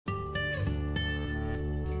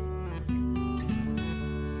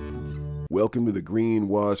Welcome to the Green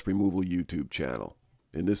Wasp Removal YouTube channel.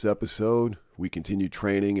 In this episode, we continue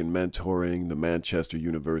training and mentoring the Manchester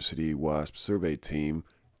University Wasp survey team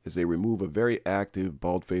as they remove a very active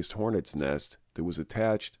Baldfaced Hornets nest that was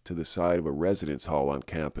attached to the side of a residence hall on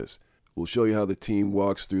campus. We'll show you how the team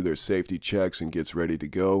walks through their safety checks and gets ready to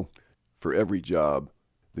go. For every job,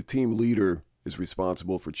 the team leader is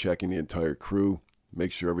responsible for checking the entire crew,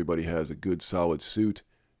 make sure everybody has a good solid suit.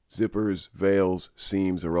 Zippers, veils,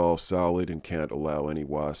 seams are all solid and can't allow any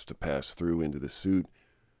wasps to pass through into the suit.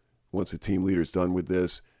 Once the team leader's done with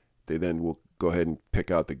this, they then will go ahead and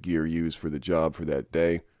pick out the gear used for the job for that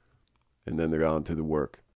day, and then they're on to the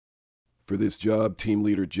work. For this job, team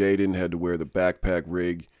leader Jaden had to wear the backpack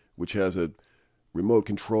rig, which has a remote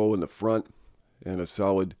control in the front and a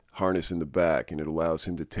solid harness in the back, and it allows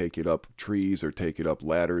him to take it up trees or take it up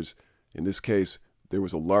ladders. In this case, there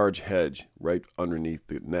was a large hedge right underneath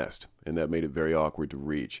the nest, and that made it very awkward to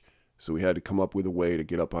reach. So we had to come up with a way to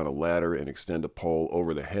get up on a ladder and extend a pole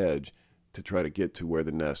over the hedge to try to get to where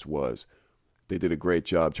the nest was. They did a great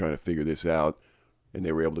job trying to figure this out, and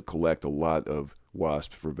they were able to collect a lot of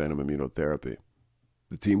wasps for Venom Immunotherapy.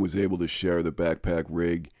 The team was able to share the backpack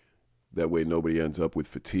rig. That way nobody ends up with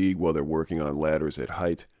fatigue while they're working on ladders at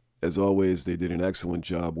height. As always, they did an excellent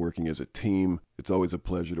job working as a team. It's always a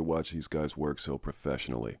pleasure to watch these guys work so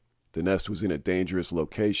professionally. The nest was in a dangerous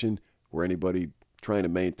location where anybody trying to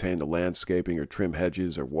maintain the landscaping or trim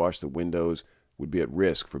hedges or wash the windows would be at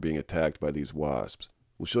risk for being attacked by these wasps.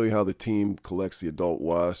 We'll show you how the team collects the adult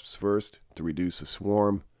wasps first to reduce the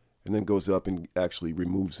swarm, and then goes up and actually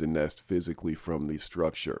removes the nest physically from the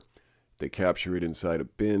structure. They capture it inside a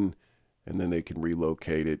bin, and then they can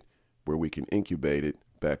relocate it where we can incubate it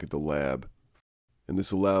back at the lab. And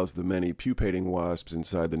this allows the many pupating wasps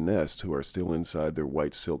inside the nest who are still inside their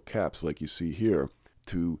white silk caps like you see here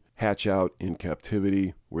to hatch out in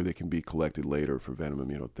captivity where they can be collected later for Venom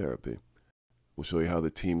Immunotherapy. We'll show you how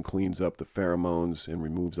the team cleans up the pheromones and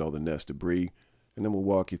removes all the nest debris, and then we'll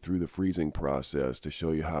walk you through the freezing process to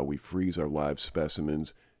show you how we freeze our live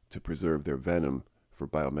specimens to preserve their venom for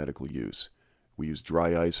biomedical use. We use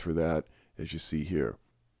dry ice for that, as you see here.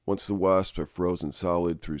 Once the wasps are frozen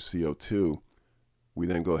solid through CO2, we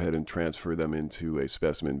then go ahead and transfer them into a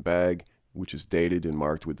specimen bag, which is dated and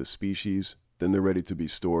marked with the species. Then they're ready to be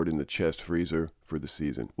stored in the chest freezer for the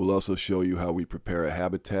season. We'll also show you how we prepare a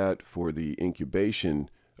habitat for the incubation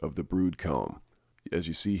of the brood comb. As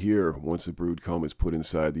you see here, once the brood comb is put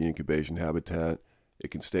inside the incubation habitat, it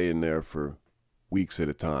can stay in there for weeks at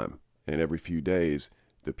a time. And every few days,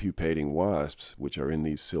 the pupating wasps, which are in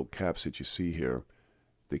these silk caps that you see here,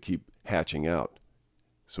 they keep hatching out.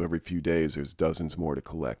 So every few days there's dozens more to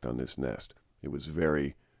collect on this nest. It was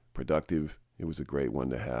very productive. It was a great one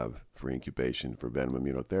to have for incubation for Venom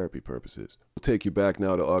Immunotherapy purposes. We'll take you back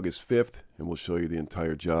now to August 5th and we'll show you the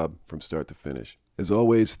entire job from start to finish. As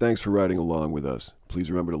always, thanks for riding along with us. Please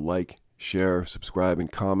remember to like, share, subscribe, and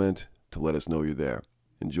comment to let us know you're there.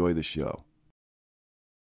 Enjoy the show.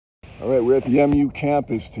 All right, we're at the MU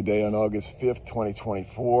campus today on August 5th,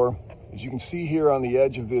 2024. As you can see here on the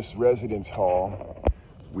edge of this residence hall,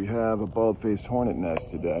 we have a bald-faced hornet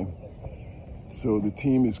nest today. So the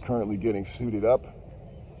team is currently getting suited up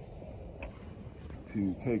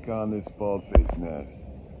to take on this bald-faced nest,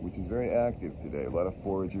 which is very active today. A lot of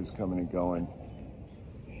foragers coming and going.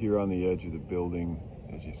 Here on the edge of the building,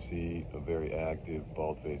 as you see, a very active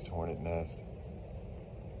bald-faced hornet nest.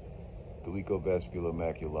 Dolichovespula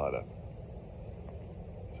maculata.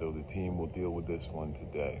 So the team will deal with this one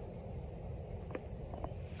today.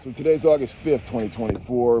 So today's August 5th,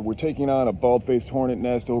 2024. We're taking on a bald-faced hornet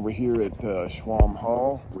nest over here at Schwam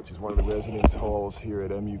Hall, which is one of the residence halls here at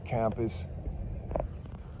MU campus.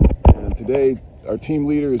 And today, our team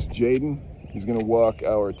leader is Jaden. He's going to walk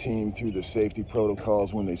our team through the safety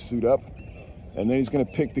protocols when they suit up. And then he's going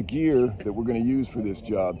to pick the gear that we're going to use for this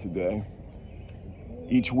job today.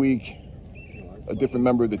 Each week, a different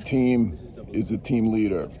member of the team is the team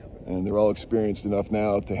leader, and they're all experienced enough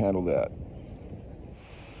now to handle that.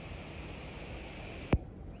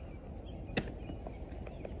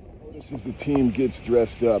 As the team gets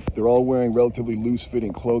dressed up, they're all wearing relatively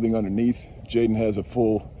loose-fitting clothing underneath. Jaden has a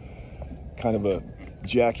full kind of a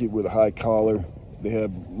jacket with a high collar. They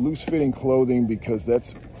have loose-fitting clothing because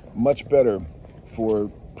that's much better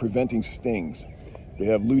for preventing stings. They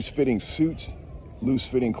have loose-fitting suits,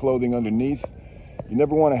 loose-fitting clothing underneath. You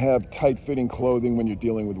never want to have tight-fitting clothing when you're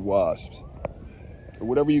dealing with wasps. But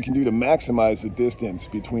whatever you can do to maximize the distance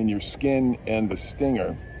between your skin and the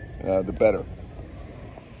stinger, the better.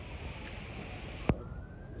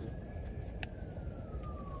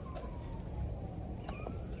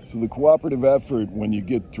 So the cooperative effort when you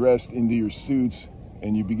get dressed into your suits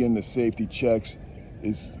and you begin the safety checks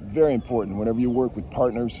is very important. Whenever you work with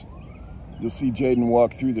partners, you'll see Jaden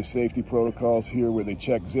walk through the safety protocols here where they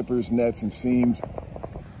check zippers, nets, and seams.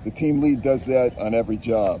 The team lead does that on every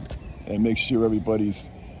job and makes sure everybody's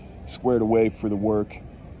squared away for the work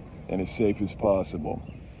and as safe as possible.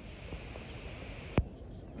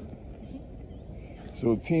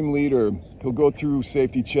 So the team leader, he'll go through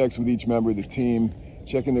safety checks with each member of the team,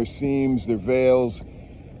 checking their seams, their veils,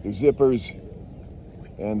 their zippers,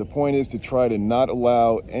 and the point is to try to not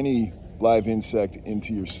allow any live insect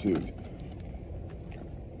into your suit. You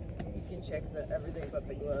can check everything but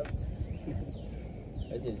the gloves.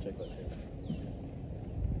 I didn't check that.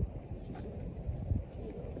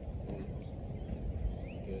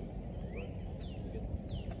 Good.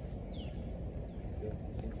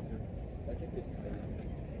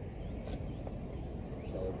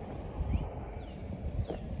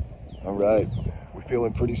 All right, we're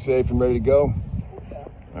feeling pretty safe and ready to go?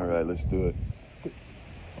 All right, let's do it.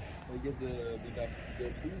 I get the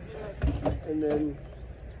and then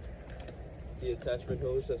the attachment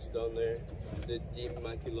hose that's down there, the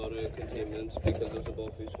maculata containments, because those are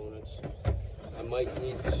Baldfaced Hornets. I might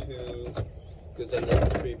need to, because that net's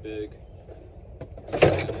pretty big,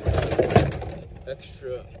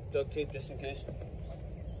 extra duct tape just in case.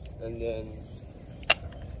 And then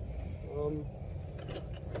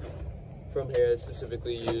from here I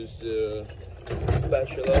specifically use the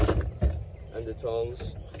spatula and the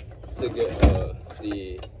tongs to get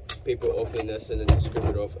the paper off the nest and then scrape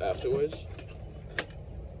it off afterwards.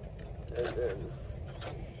 And then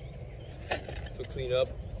for cleanup,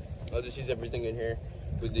 I'll just use everything in here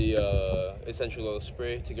with the essential oil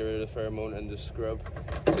spray to get rid of the pheromone and the scrub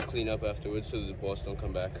to clean up afterwards so the wasps don't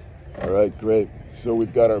come back. All right, great. So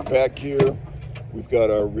we've got our back gear, we've got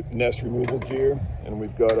our nest removal gear, and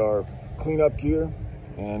we've got our cleanup gear,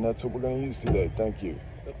 and that's what we're going to use today. Thank you.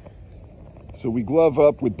 So we glove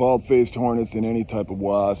up with bald-faced hornets and any type of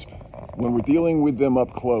wasp. When we're dealing with them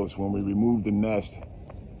up close, when we remove the nest,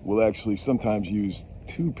 we'll actually sometimes use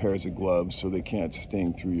 2 pairs of gloves so they can't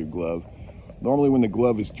sting through your glove. Normally when the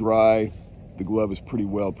glove is dry, the glove is pretty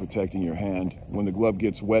well protecting your hand. When the glove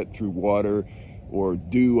gets wet through water or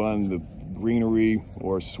dew on the greenery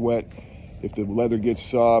or sweat, if the leather gets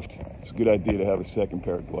soft, it's a good idea to have a 2nd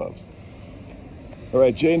pair of gloves. All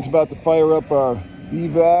right, Jaden's about to fire up our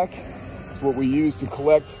BVAC. It's what we use to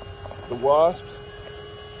collect the wasps.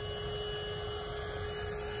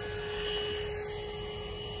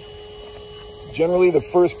 Generally, the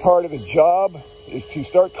first part of the job is to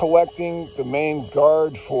start collecting the main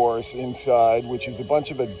guard force inside, which is a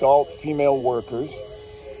bunch of adult female workers.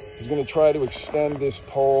 He's going to try to extend this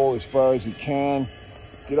pole as far as he can,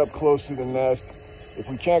 get up close to the nest. If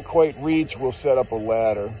we can't quite reach, we'll set up a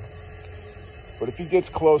ladder. But if he gets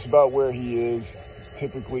close about where he is,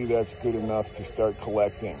 typically that's good enough to start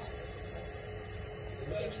collecting.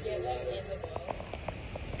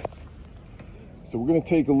 So we're going to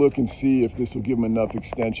take a look and see if this will give him enough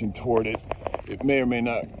extension toward it. It may or may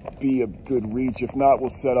not be a good reach. If not, we'll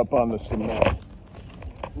set up on the cement.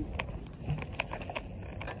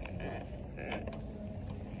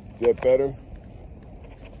 Is that better?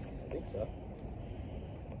 I think so.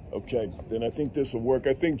 Okay, then I think this will work.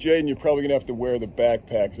 I think, Jaden, you're probably going to have to wear the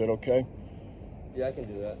backpack. Is that okay? Yeah, I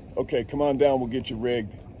can do that. Okay, come on down. We'll get you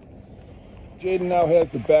rigged. Jaden now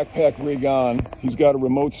has the backpack rig on. He's got a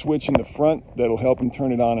remote switch in the front that'll help him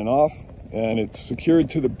turn it on and off. And it's secured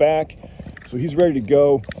to the back, so he's ready to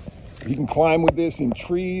go. He can climb with this in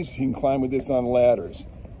trees. He can climb with this on ladders.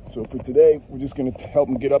 So for today, we're just going to help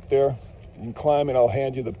him get up there. You can climb, and I'll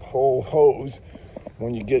hand you the pole hose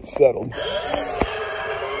when you get settled.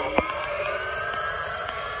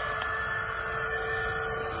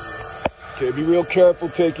 Okay, be real careful.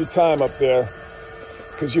 Take your time up there,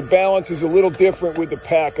 because your balance is a little different with the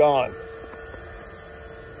pack on.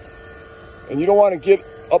 And you don't want to get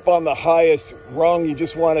up on the highest rung. You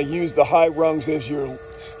just want to use the high rungs as your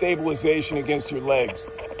stabilization against your legs.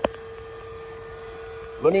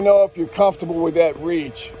 Let me know if you're comfortable with that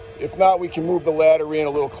reach. If not, we can move the ladder in a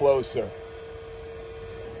little closer.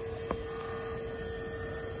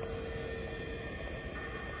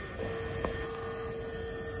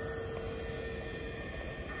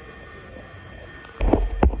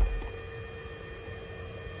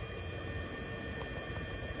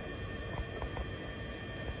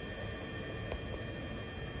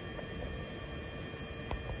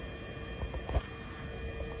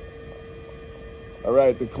 All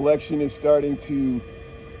right, the collection is starting to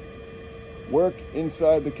work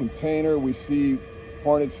inside the container. We see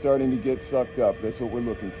hornets starting to get sucked up. That's what we're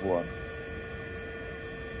looking for.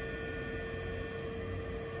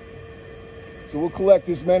 So we'll collect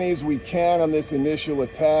as many as we can on this initial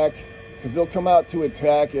attack, because they'll come out to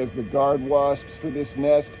attack as the guard wasps for this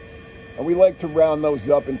nest. And we like to round those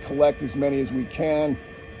up and collect as many as we can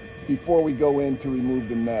before we go in to remove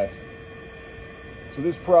the nest. So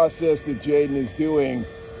this process that Jaden is doing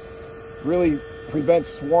really prevents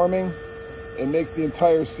swarming and makes the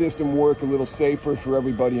entire system work a little safer for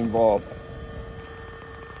everybody involved.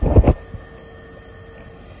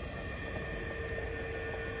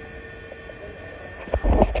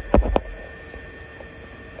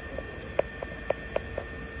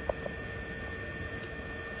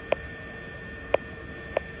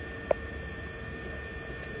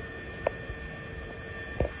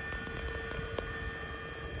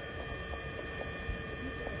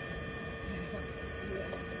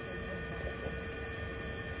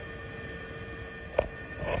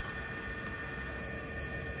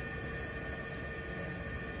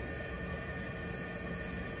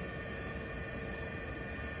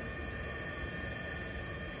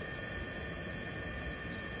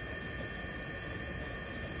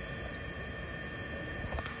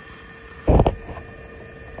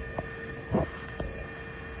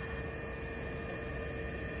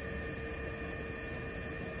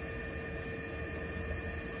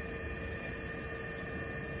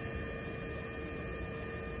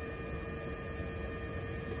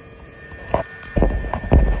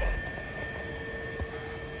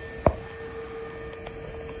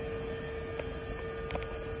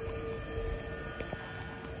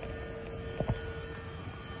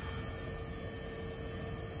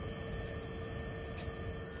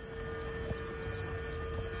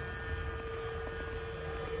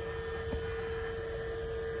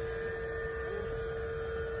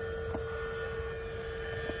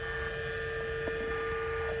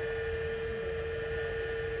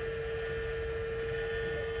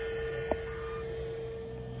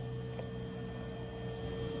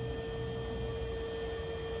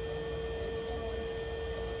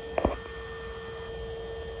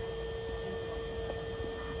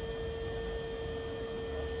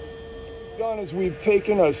 Done is we've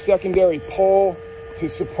taken a secondary pole to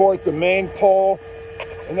support the main pole,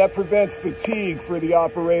 and that prevents fatigue for the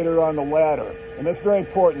operator on the ladder. And that's very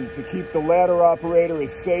important, to keep the ladder operator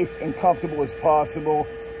as safe and comfortable as possible.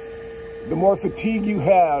 The more fatigue you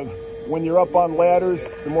have when you're up on ladders,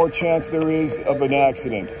 the more chance there is of an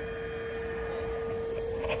accident.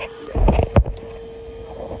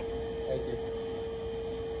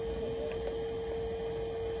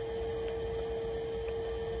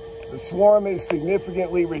 The swarm is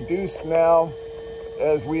significantly reduced now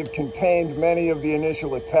as we have contained many of the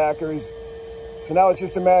initial attackers. So now it's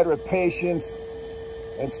just a matter of patience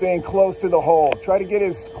and staying close to the hole. Try to get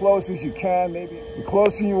as close as you can. Maybe the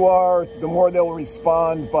closer you are, the more they'll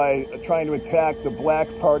respond by trying to attack the black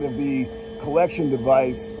part of the collection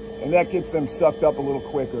device, and that gets them sucked up a little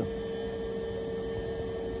quicker.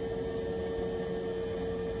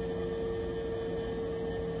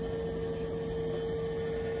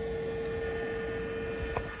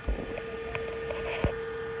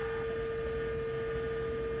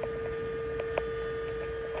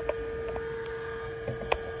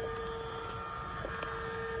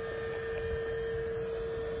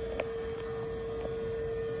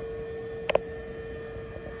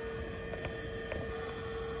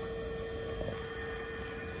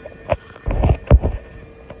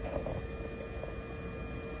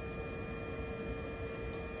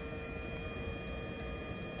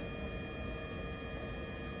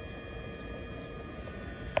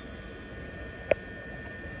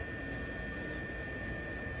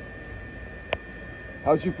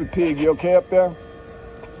 How's your fatigue? You okay up there?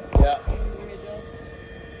 Yeah.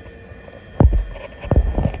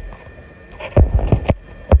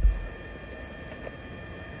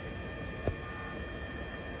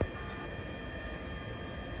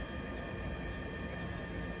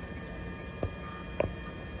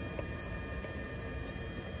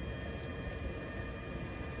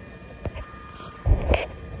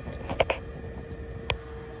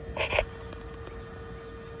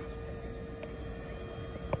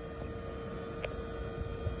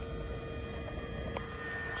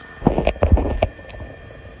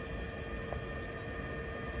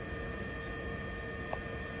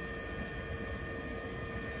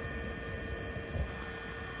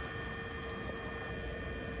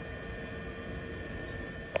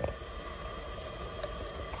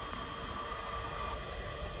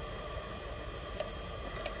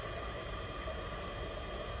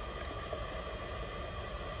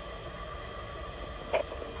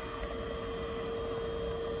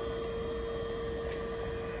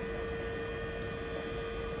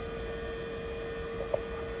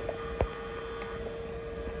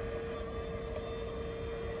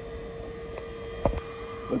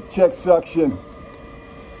 Let's check suction.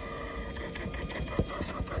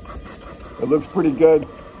 It looks pretty good.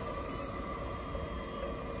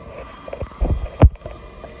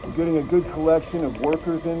 We're getting a good collection of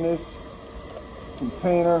workers in this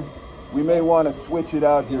container. We may want to switch it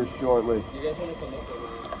out here shortly. You guys want to come up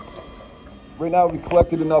there? Right now we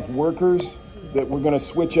collected enough workers that we're going to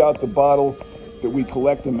switch out the bottle that we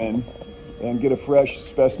collect them in and get a fresh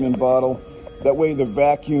specimen bottle. That way the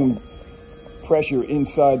vacuum pressure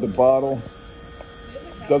inside the bottle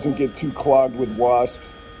doesn't get too clogged with wasps.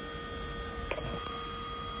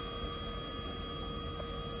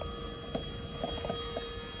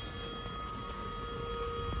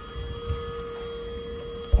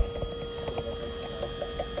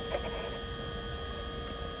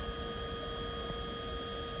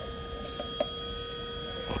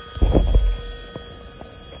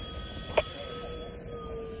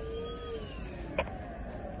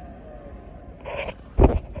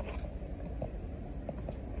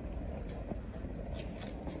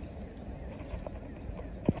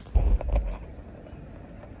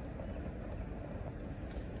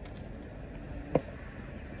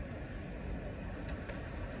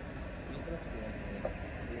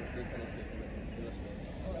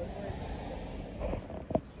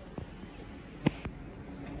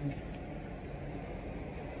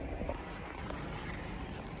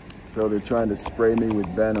 So they're trying to spray me with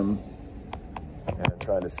venom and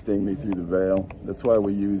trying to sting me through the veil. That's why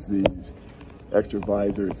we use these extra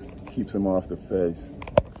visors. Keeps them off the face.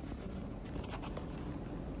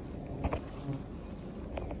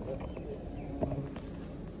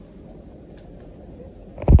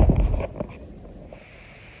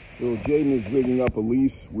 So Jaden is rigging up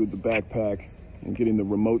Elise with the backpack and getting the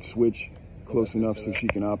remote switch close enough so she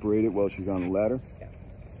can operate it while she's on the ladder.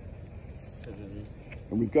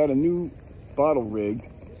 And we've got a new bottle rig.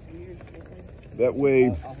 That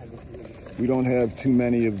way we don't have too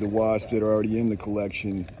many of the wasps that are already in the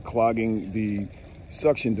collection clogging the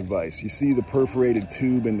suction device. You see the perforated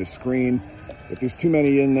tube in the screen. If there's too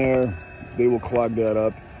many in there, they will clog that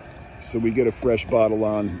up. So we get a fresh bottle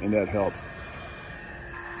on, and that helps.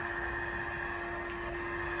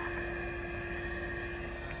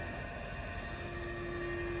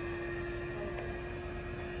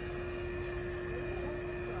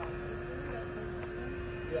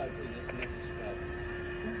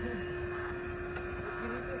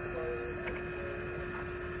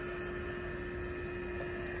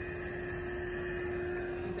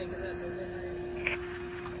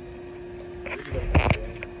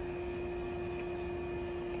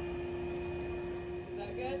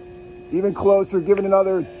 Even closer, give it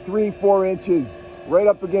another 3-4 inches, right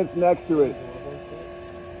up against next to it.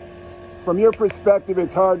 From your perspective,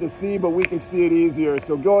 it's hard to see, but we can see it easier.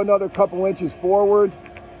 So go another couple inches forward.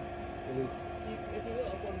 If you go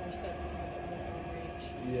up one more step,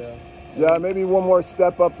 you can reach. Yeah, maybe one more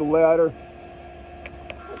step up the ladder.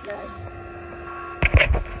 Okay.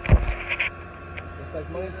 It's like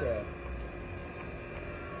Minecraft.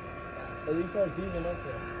 At least there's these in up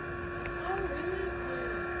there. Oh, really?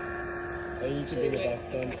 And you can bring it back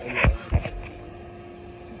some.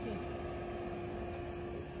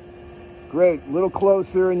 Great, a little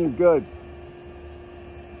closer and you're good.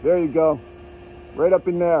 There you go. Right up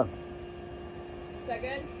in there. Is that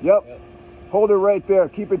good? Yep. Hold it right there.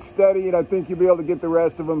 Keep it steady, and I think you'll be able to get the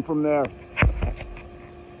rest of them from there.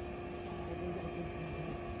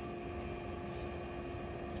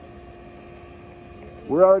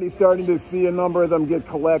 We're already starting to see a number of them get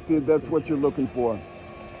collected. That's what you're looking for.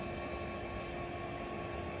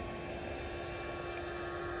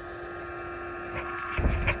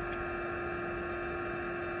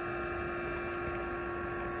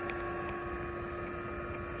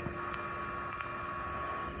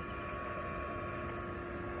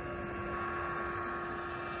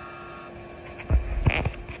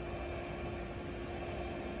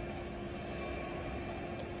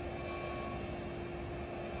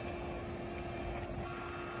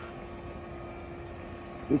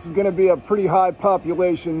 This is going to be a pretty high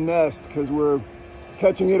population nest because we're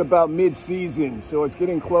catching it about mid-season, so it's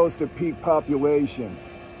getting close to peak population.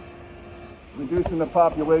 Reducing the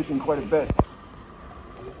population quite a bit.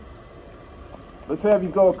 Let's have you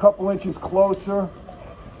go a couple inches closer.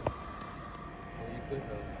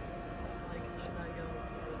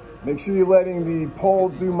 Make sure you're letting the pole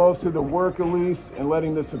do most of the work, Elise, and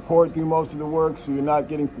letting the support do most of the work so you're not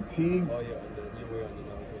getting fatigued. Oh, yeah.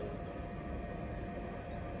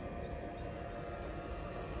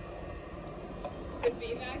 The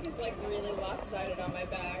VMAC is like really lopsided on my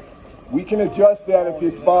back. We can adjust that if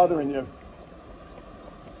it's bothering you.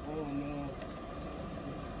 Oh no.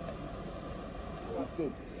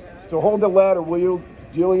 Good. So hold the ladder, will you,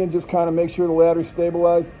 Jillian? Just kind of make sure the ladder's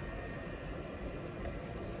stabilized.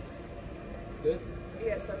 Good?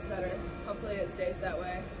 Yes, that's better. Hopefully it stays that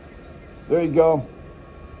way. There you go.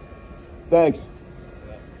 Thanks.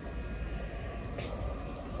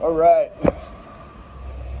 All right.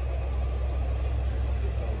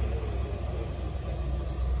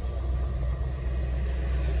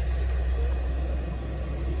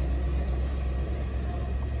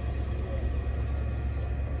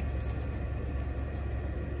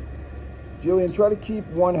 Jillian, try to keep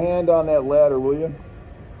one hand on that ladder, will you?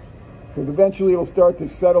 Because eventually it'll start to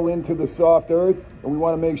settle into the soft earth, and we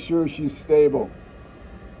want to make sure she's stable.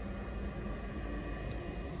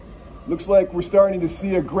 Looks like we're starting to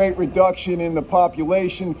see a great reduction in the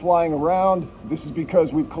population flying around. This is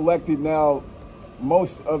because we've collected now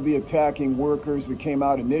most of the attacking workers that came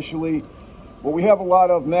out initially. What we have a lot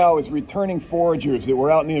of now is returning foragers that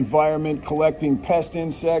were out in the environment collecting pest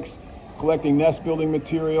insects, collecting nest building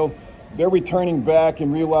material. They're returning back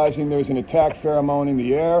and realizing there's an attack pheromone in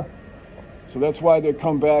the air. So that's why they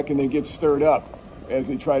come back and they get stirred up as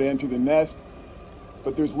they try to enter the nest.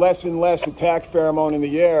 But there's less and less attack pheromone in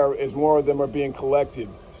the air as more of them are being collected.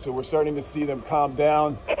 So we're starting to see them calm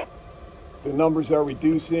down. The numbers are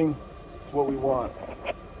reducing. It's what we want.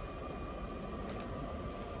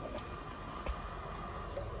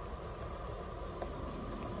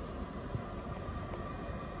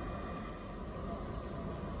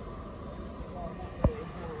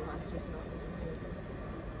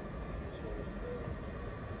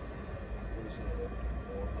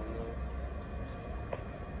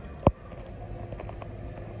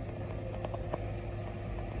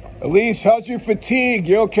 Elise, how's your fatigue?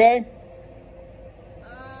 You okay?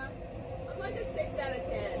 I'm like a 6 out of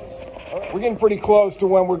 10. We're getting pretty close to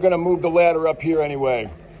when we're going to move the ladder up here anyway.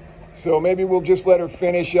 So maybe we'll just let her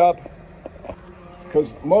finish up,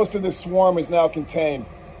 because most of the swarm is now contained.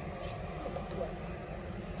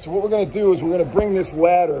 So what we're going to do is we're going to bring this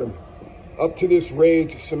ladder up to this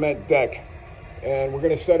raised cement deck. And we're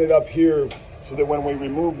going to set it up here so that when we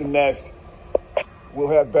remove the nest, we'll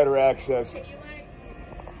have better access.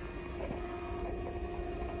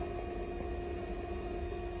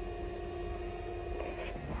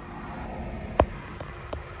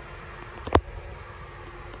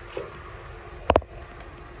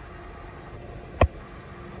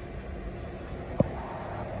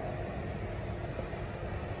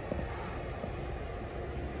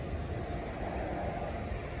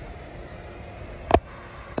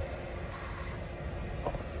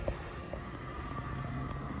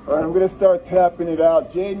 All right, I'm going to start tapping it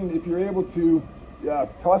out. Jaden, if you're able to, yeah,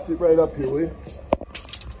 toss it right up here, will you?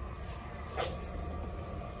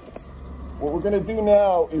 What we're going to do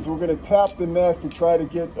now is we're going to tap the nest to try to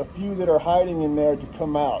get a few that are hiding in there to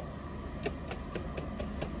come out.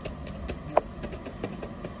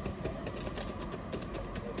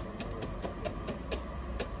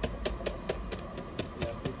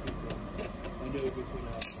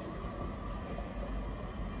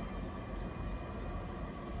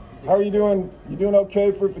 How are you doing? You doing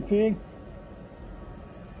okay for fatigue?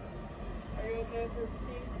 Are you okay for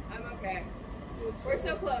fatigue? I'm okay. We're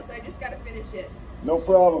so close. I just gotta finish it. No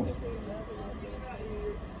problem.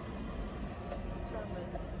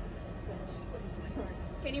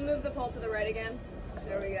 Can you move the pole to the right again?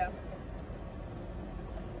 There we go.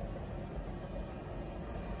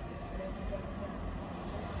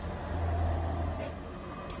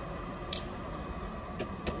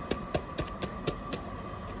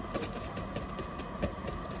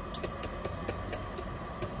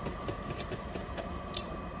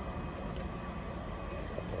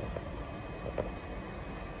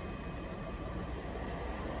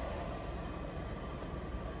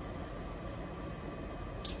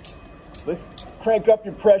 Let's crank up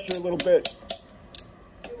your pressure a little bit.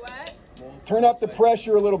 Do what? Turn up the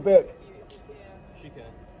pressure a little bit. She can.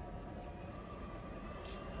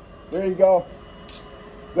 There you go.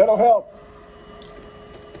 That'll help.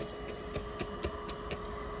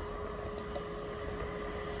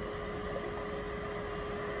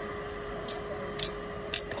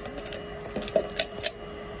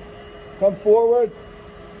 Come forward.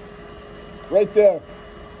 Right there.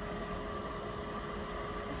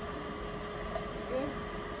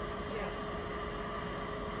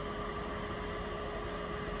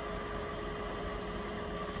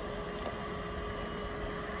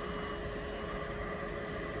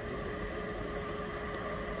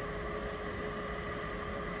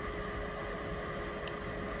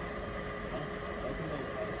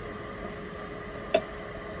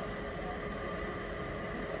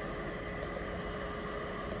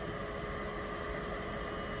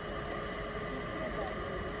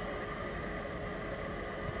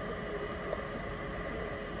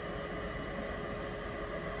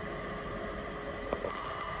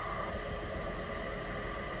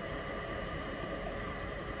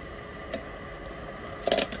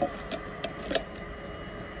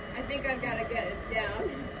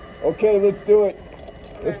 Okay, let's do it.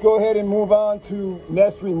 Let's go ahead and move on to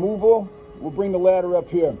nest removal. We'll bring the ladder up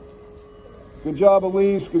here. Good job,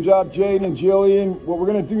 Elise. Good job, Jaden and Jillian. What we're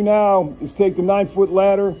going to do now is take the 9-foot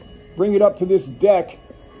ladder, bring it up to this deck,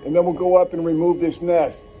 and then we'll go up and remove this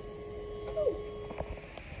nest.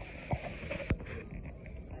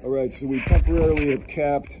 All right, so we temporarily have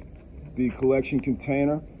capped the collection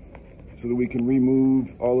container so that we can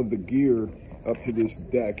remove all of the gear up to this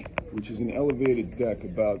deck, which is an elevated deck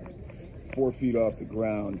about 4 feet off the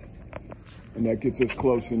ground. And that gets us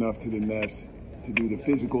close enough to the nest to do the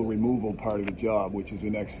physical removal part of the job, which is the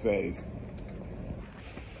next phase.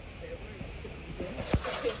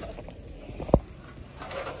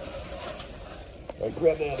 All right,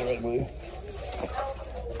 grab the other end, will you?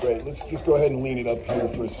 Great, let's just go ahead and lean it up here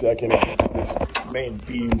for a second. This main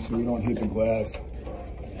beam so we don't hit the glass.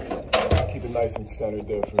 Keep it nice and centered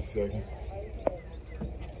there for a second.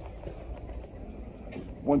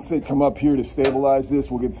 Once they come up here to stabilize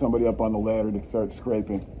this, we'll get somebody up on the ladder to start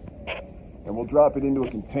scraping. And we'll drop it into a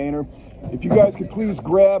container. If you guys could please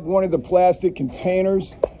grab one of the plastic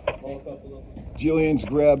containers. Jillian's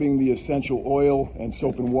grabbing the essential oil and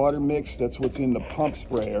soap and water mix. That's what's in the pump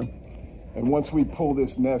sprayer. And once we pull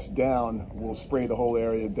this nest down, we'll spray the whole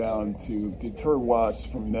area down to deter wasps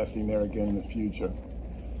from nesting there again in the future.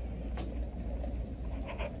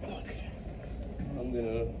 I'm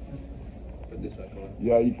gonna put this back on.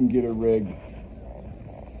 Yeah, you can get it rigged.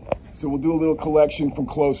 So we'll do a little collection from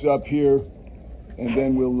close up here, and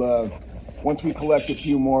then we'll, once we collect a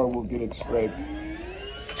few more, we'll get it scraped.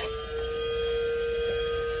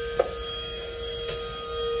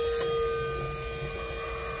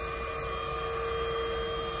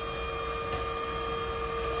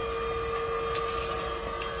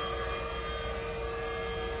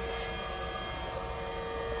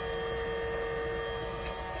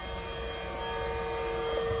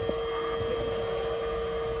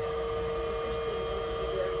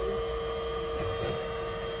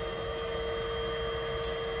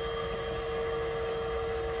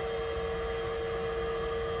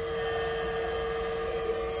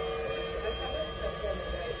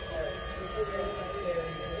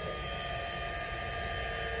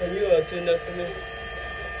 Can you turn that for me?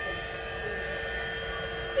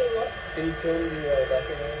 Can you turn the back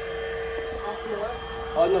of that? Off your what?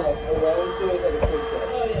 Oh no, I want to show it like a quick shot.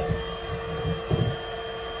 Oh yeah.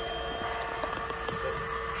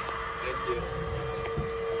 Thank you.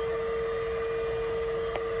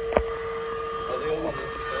 Are they all on this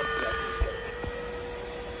stuff? Yeah.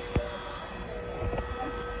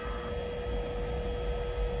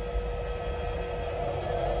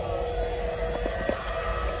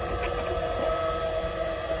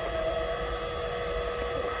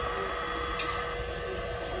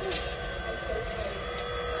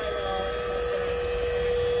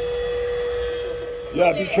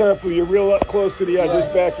 Yeah, be careful. You're real up close to the edge.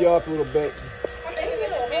 Just back you off a little bit.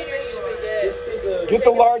 Get the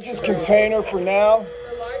largest container for now.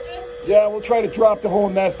 The largest? Yeah, we'll try to drop the whole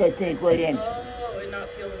nest, I think, right in. Oh, and not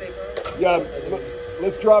peel the paper? Yeah,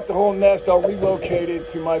 let's drop the whole nest. I'll relocate it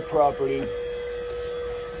to my property. I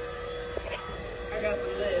got the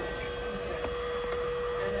lid.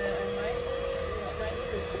 And then I might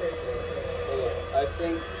need a scraper. Hold on. I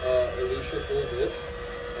think Alicia pulled this.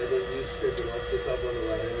 And then you strip it off the top on the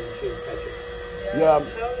ladder and then she'll catch it. Yeah. How do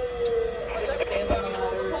I just stand on the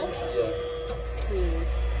ladder? Yeah.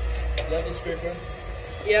 You got the scraper?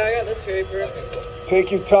 Yeah, I got the scraper. Okay, cool. Take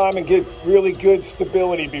your time and get really good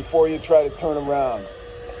stability before you try to turn around.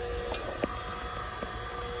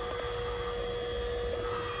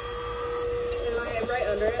 Am I right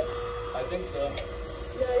under it? I think so.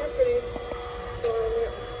 Yeah, you're pretty far under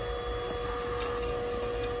it.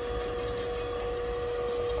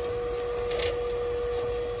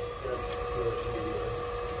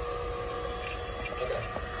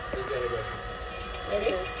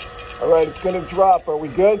 Okay. All right, it's going to drop. Are we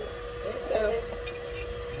good? I think so.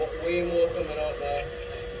 Way more coming out now.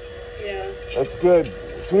 Yeah. That's good.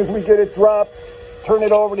 As soon as we get it dropped, turn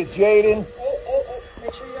it over to Jaden. Oh.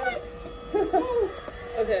 Make sure you got it.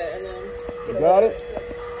 Okay, and then... You got it?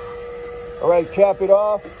 All right, cap it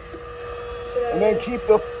off. And then keep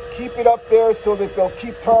it up there so that they'll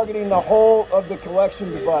keep targeting the whole of the collection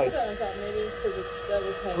device. Put that on top, maybe, because that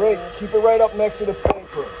was kind Great. of... Keep it right up next to the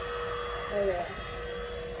paper. Okay.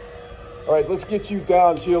 All right, let's get you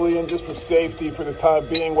down, Jillian, just for safety for the time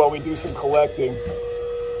being while we do some collecting. Oh,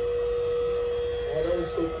 that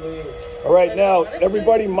was so clean. All right, now,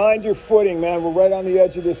 everybody mind your footing, man. We're right on the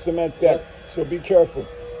edge of this cement deck, so be careful.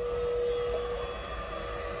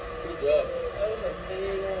 Good job. That was a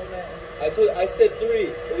big old mess. I said 3.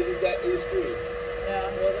 It was 3. Yeah,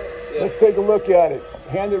 was it? Yeah. Let's take a look at it.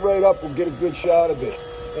 Hand it right up, we'll get a good shot of it.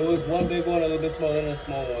 It was one big one, a little bit smaller than a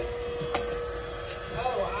small one.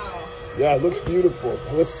 Oh, wow. Yeah, it looks beautiful.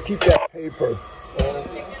 Let's keep that paper. Stick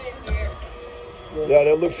it in here. Yeah,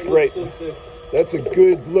 that looks great. So sick. That's a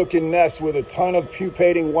good looking nest with a ton of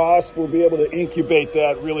pupating wasps. We'll be able to incubate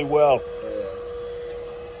that really well.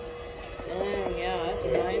 Yeah, that's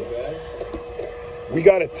nice. We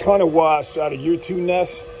got a ton of wasps out of your two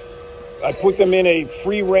nests. I put them in a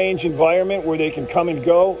free range environment where they can come and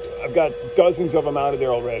go. I've got dozens of them out of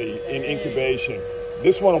there already in incubation.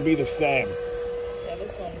 This one will be the same. Yeah,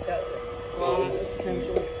 this one's got a lot of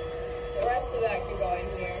potential. The rest of that can go in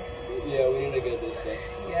here. Yeah, we need to get this stuff.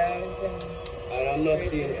 Yeah, we can. And I'm not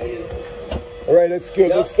seeing anything. All right, that's good.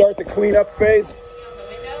 Yep. Let's start the cleanup phase. On the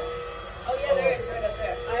window? Oh, yeah, there is right up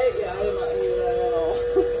there. I did not hear that at all.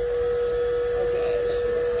 Okay.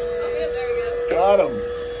 Oh, yeah, there we go. Got them.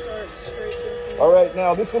 All right,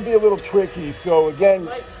 now this will be a little tricky. So again,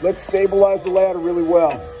 let's stabilize the ladder really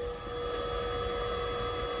well.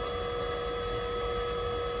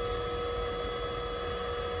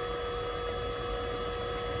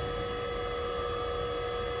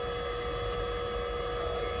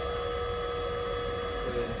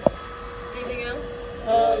 Anything else?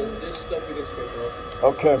 This stuff we can scrape off.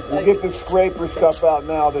 Okay, we'll get the scraper stuff out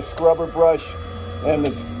now, the scrubber brush and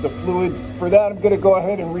the fluids. For that, I'm going to go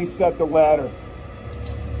ahead and reset the ladder.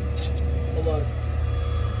 Hold on.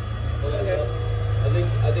 Hold on. Okay. I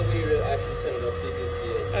think we need to actually set it up so you can see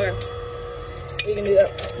it. Okay. We can do that.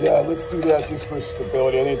 Yeah, let's do that just for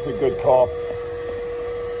stability. I think it's a good call.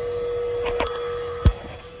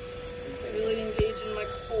 I'm really engaging my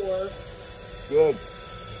core. Good.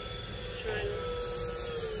 Trying to.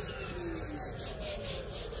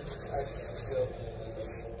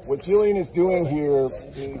 What Jillian is doing here is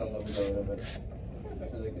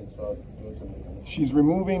she's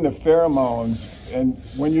removing the pheromones, and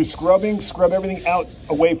when you're scrubbing, scrub everything out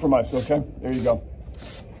away from us, okay? There you go.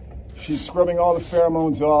 She's scrubbing all the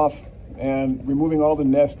pheromones off and removing all the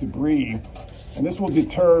nest debris, and this will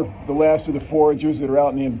deter the last of the foragers that are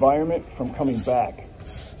out in the environment from coming back.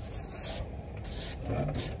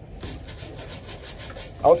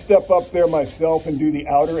 I'll step up there myself and do the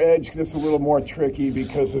outer edge because it's a little more tricky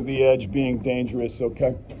because of the edge being dangerous,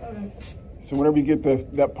 okay? Okay. So whenever you get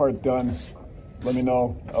that part done, let me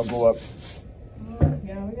know. I'll go up.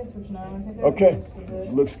 Yeah, we can switch now. I think I Okay, have most of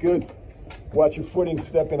it. looks good. Watch your footing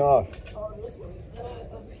stepping off. I'll just leave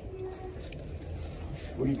that up here.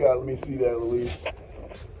 What do you got? Let me see that, Louise.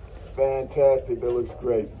 Fantastic, that looks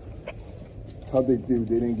great. How'd they do?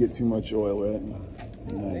 They didn't get too much oil, right?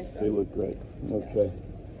 Nice, they look great. Okay.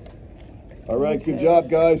 All right, good job,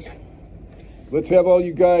 guys. Let's have all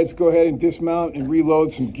you guys go ahead and dismount and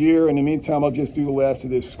reload some gear. In the meantime, I'll just do the last of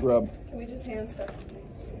this scrub. Can we just hand stuff?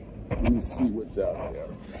 Let me see what's out there.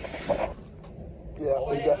 Yeah,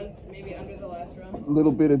 we got Maybe under the last row. a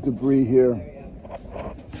little bit of debris here. There you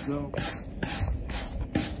go. So,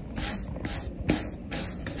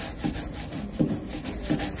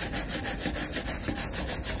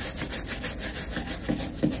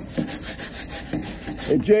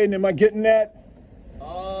 hey, Jaden, am I getting that?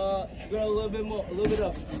 Go a little bit more, a little bit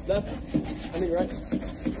up. Left. I mean, right.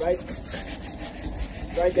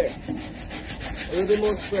 Right there. A little bit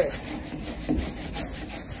more spray.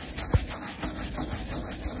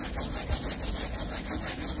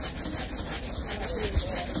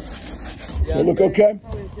 Does it look okay?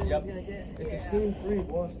 Yep. It's the same 3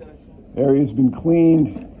 wasps that I saw. Area's been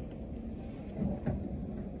cleaned.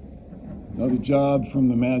 Another job from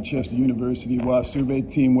the Manchester University Wasp Survey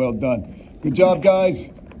team. Well done. Good job, guys.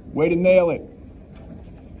 Way to nail it.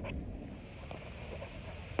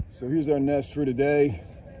 So here's our nest for today.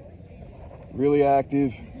 Really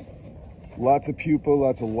active. Lots of pupa,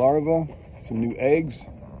 lots of larvae, some new eggs.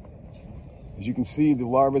 As you can see, the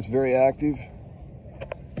larva is very active.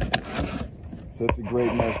 So it's a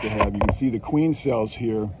great nest to have. You can see the queen cells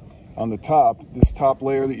here on the top. This top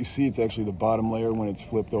layer that you see, it's actually the bottom layer when it's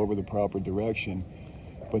flipped over the proper direction.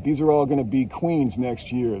 But these are all going to be queens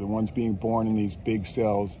next year, the ones being born in these big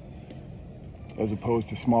cells, as opposed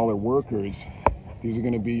to smaller workers. These are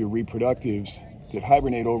going to be your reproductives that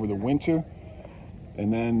hibernate over the winter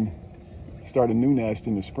and then start a new nest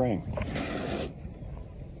in the spring.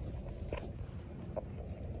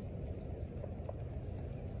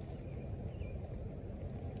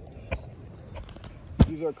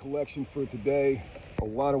 Here's our collection for today. A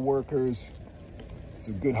lot of workers. It's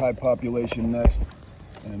a good high population nest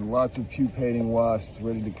and lots of pupating wasps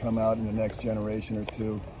ready to come out in the next generation or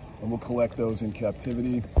two. And we'll collect those in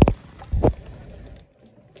captivity.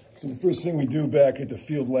 So the first thing we do back at the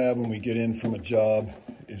field lab when we get in from a job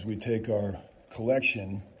is we take our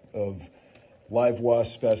collection of live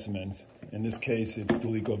wasp specimens. In this case, it's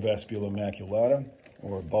Dolichovespula maculata,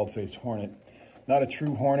 or Baldfaced Hornet. Not a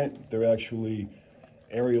true hornet, they're actually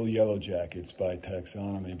aerial Yellowjackets by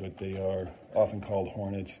taxonomy, but they are often called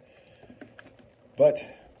hornets. But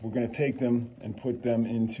we're going to take them and put them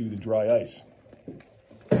into the dry ice.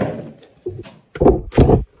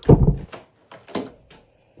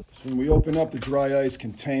 So when we open up the dry ice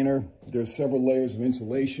container, there's several layers of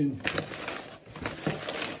insulation.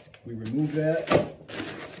 We remove that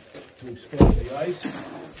to expose the ice.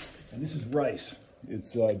 And this is rice.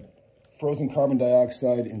 It's frozen carbon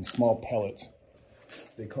dioxide in small pellets.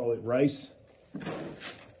 They call it rice.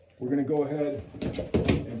 We're going to go ahead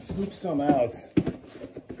and scoop some out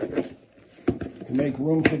to make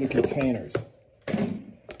room for the containers.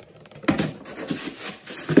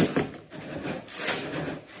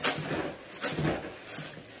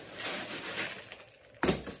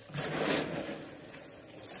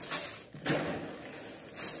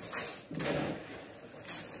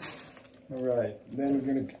 All right, then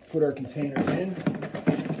we're going to put our containers in.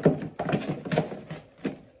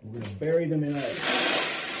 We're going to bury them in ice.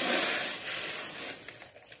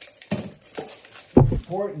 It's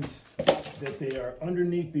important that they are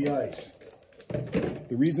underneath the ice.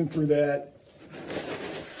 The reason for that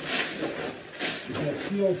is that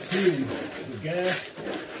CO2, the gas,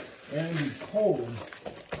 and the cold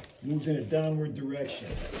moves in a downward direction.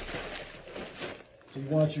 So you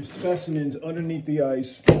want your specimens underneath the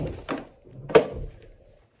ice,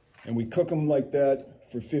 and we cook them like that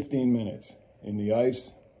for 15 minutes in the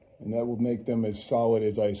ice, and that will make them as solid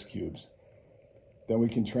as ice cubes. Then we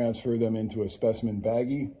can transfer them into a specimen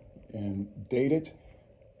baggie and date it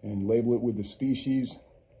and label it with the species,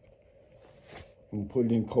 and we'll put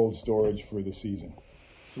it in cold storage for the season.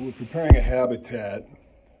 So we're preparing a habitat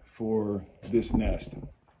for this nest.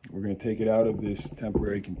 We're going to take it out of this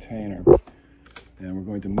temporary container, and we're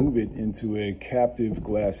going to move it into a captive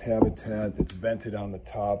glass habitat that's vented on the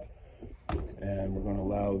top, and we're going to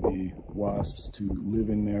allow the wasps to live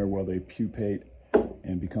in there while they pupate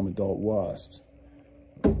and become adult wasps.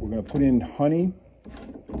 We're going to put in honey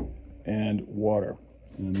and water,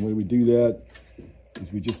 and the way we do that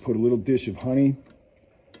is we just put a little dish of honey,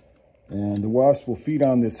 and the wasps will feed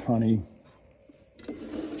on this honey.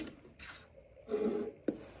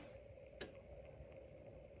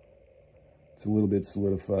 It's a little bit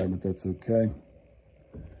solidified, but that's okay.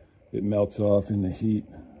 It melts off in the heat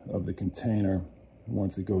of the container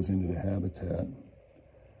once it goes into the habitat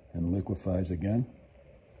and liquefies again.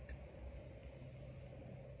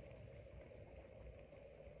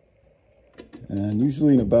 And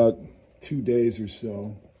usually in about 2 days or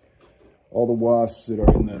so, all the wasps that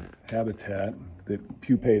are in the habitat that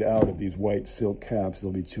pupate out of these white silk caps,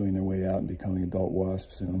 they'll be chewing their way out and becoming adult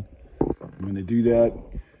wasps soon. And when they do that,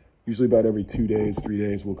 usually about every 2 days, 3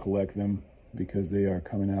 days, we'll collect them because they are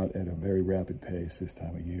coming out at a very rapid pace this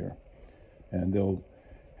time of year. And they'll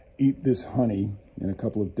eat this honey in a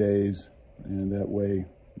couple of days, and that way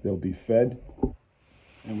they'll be fed.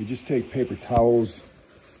 And we just take paper towels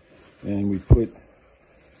and we put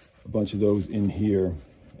a bunch of those in here.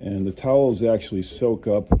 And the towels actually soak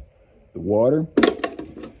up the water.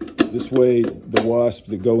 This way the wasps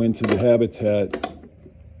that go into the habitat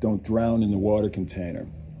don't drown in the water container,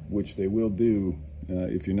 which they will do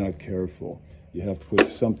if you're not careful. You have to put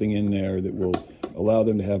something in there that will allow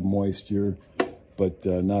them to have moisture, but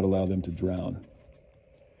not allow them to drown.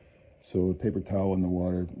 So a paper towel in the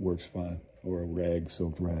water works fine, or a rag,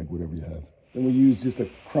 soaked rag, whatever you have. Then we use just a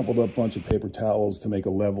crumpled up bunch of paper towels to make a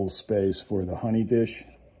level space for the honey dish.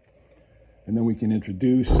 And then we can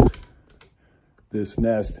introduce this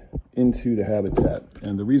nest into the habitat.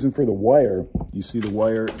 And the reason for the wire, you see the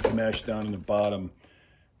wire meshed down in the bottom,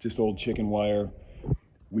 just old chicken wire.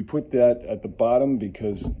 We put that at the bottom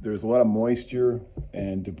because there's a lot of moisture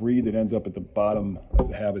and debris that ends up at the bottom of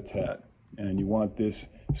the habitat. And you want this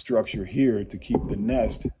structure here to keep the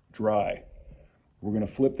nest dry. We're going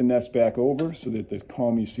to flip the nest back over so that the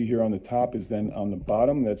comb you see here on the top is then on the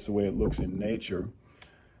bottom. That's the way it looks in nature.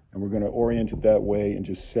 And we're going to orient it that way and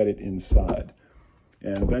just set it inside.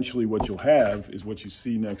 And eventually what you'll have is what you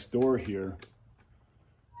see next door here.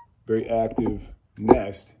 Very active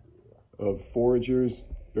nest of foragers,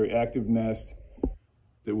 very active nest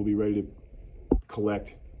that will be ready to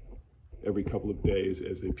collect every couple of days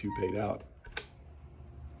as they pupate out.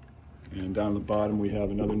 And down the bottom we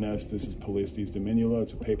have another nest. This is Polistes Dominula.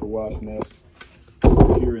 It's a paper wasp nest.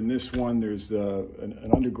 Here in this one there's an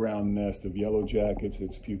underground nest of Yellowjackets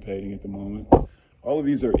that's pupating at the moment. All of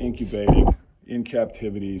these are incubating in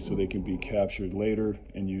captivity so they can be captured later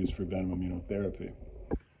and used for Venom Immunotherapy.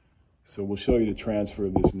 So we'll show you the transfer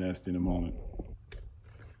of this nest in a moment.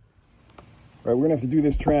 All right, we're gonna have to do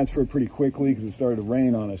this transfer pretty quickly because it started to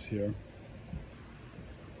rain on us here.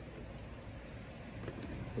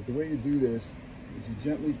 But the way you do this is you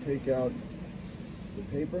gently take out the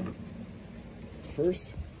paper first.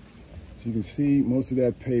 So you can see most of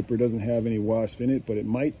that paper doesn't have any wasp in it, but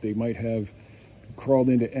they might have crawled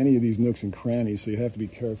into any of these nooks and crannies, so you have to be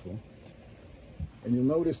careful. And you'll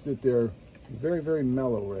notice that they're very, very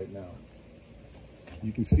mellow right now.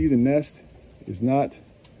 You can see the nest is not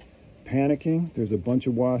panicking. There's a bunch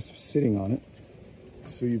of wasps sitting on it.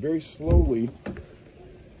 So you very slowly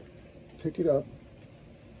pick it up.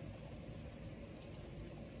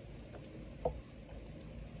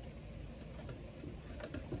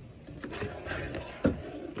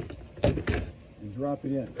 And drop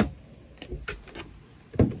it in.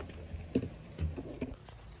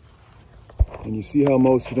 And you see how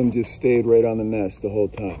most of them just stayed right on the nest the whole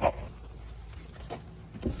time.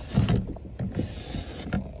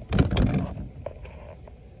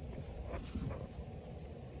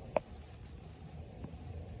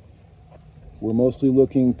 We're mostly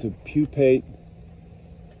looking to pupate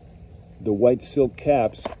the white silk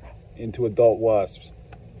caps into adult wasps.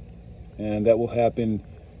 And that will happen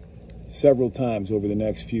several times over the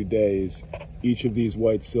next few days. Each of these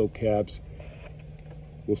white silk caps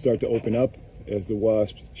will start to open up as the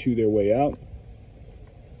wasps chew their way out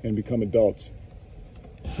and become adults.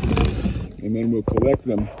 And then we'll collect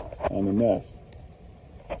them on the nest.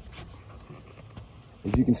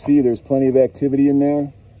 As you can see, there's plenty of activity in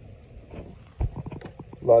there.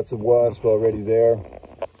 Lots of wasps already there.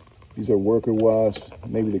 These are worker wasps.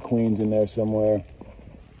 Maybe the queen's in there somewhere.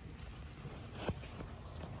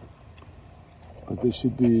 But this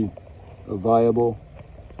should be a viable,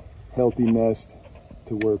 healthy nest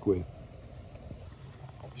to work with.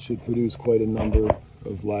 Should produce quite a number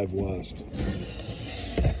of live wasps.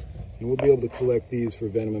 And we'll be able to collect these for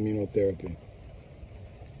venom immunotherapy.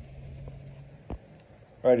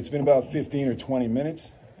 All right, it's been about 15 or 20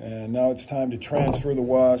 minutes, and now it's time to transfer the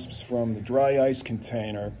wasps from the dry ice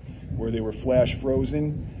container where they were flash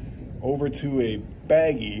frozen over to a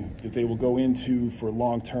baggie that they will go into for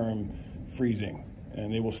long-term freezing.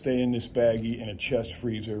 And they will stay in this baggie in a chest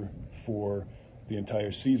freezer for the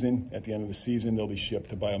entire season. At the end of the season, they'll be shipped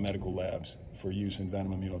to biomedical labs for use in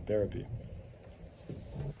venom immunotherapy.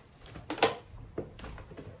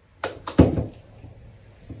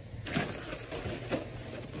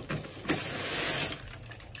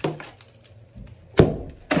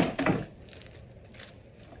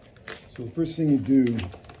 So the first thing you do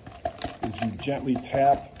is you gently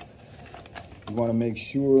tap. You want to make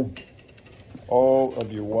sure all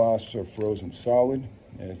of your wasps are frozen solid,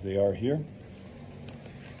 as they are here.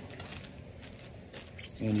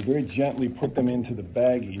 And you very gently put them into the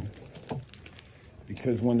baggie,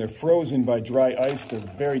 because when they're frozen by dry ice, they're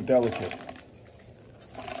very delicate.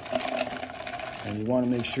 And you want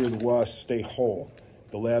to make sure the wasps stay whole.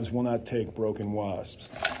 The labs will not take broken wasps.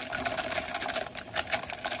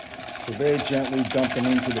 So very gently dump them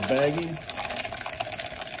into the baggie.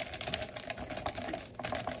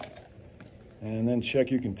 And then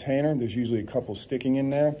check your container. There's usually a couple sticking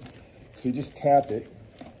in there. So you just tap it.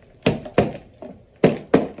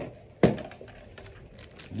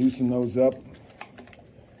 Loosen those up.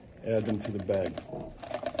 Add them to the bag.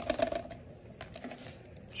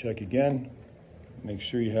 Check again. Make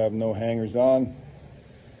sure you have no hangers on.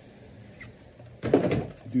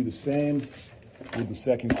 Do the same with the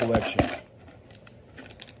second collection.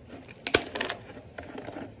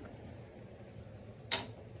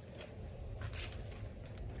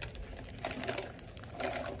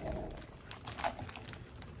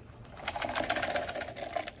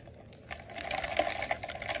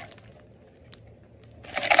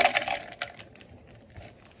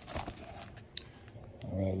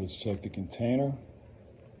 All right, let's check the container.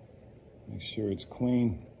 Make sure it's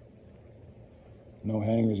clean. No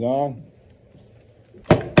hangers on.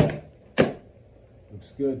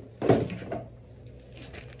 Looks good.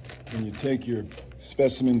 Then you take your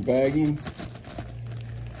specimen baggie,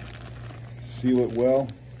 seal it well,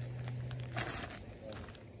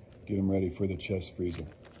 get them ready for the chest freezer.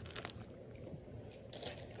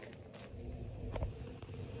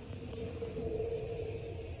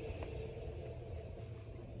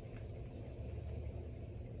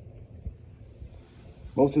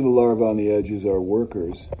 Most of the larvae on the edges are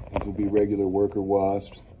workers. These will be regular worker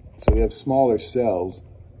wasps. So they have smaller cells.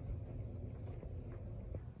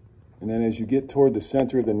 And then as you get toward the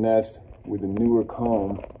center of the nest with a newer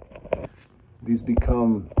comb, these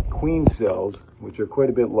become queen cells, which are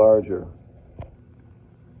quite a bit larger.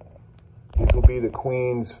 These will be the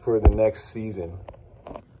queens for the next season.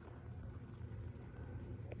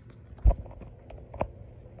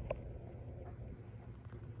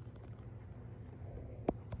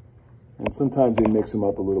 And sometimes they mix them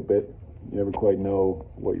up a little bit. You never quite know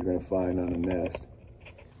what you're going to find on a nest.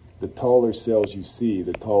 The taller cells you see,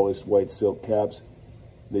 the tallest white silk caps,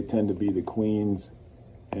 they tend to be the queens,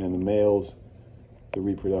 and the males, the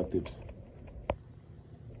reproductives.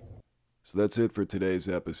 So that's it for today's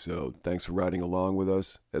episode. Thanks for riding along with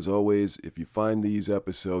us. As always, if you find these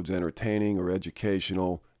episodes entertaining or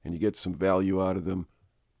educational and you get some value out of them,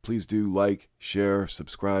 please do like, share,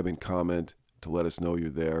 subscribe, and comment to let us know you're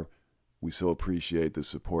there. We so appreciate the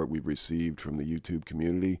support we've received from the YouTube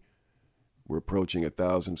community. We're approaching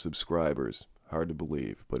 1,000 subscribers. Hard to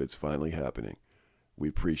believe, but it's finally happening. We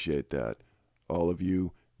appreciate that. All of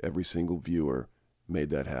you, every single viewer,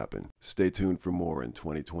 made that happen. Stay tuned for more in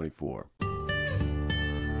 2024.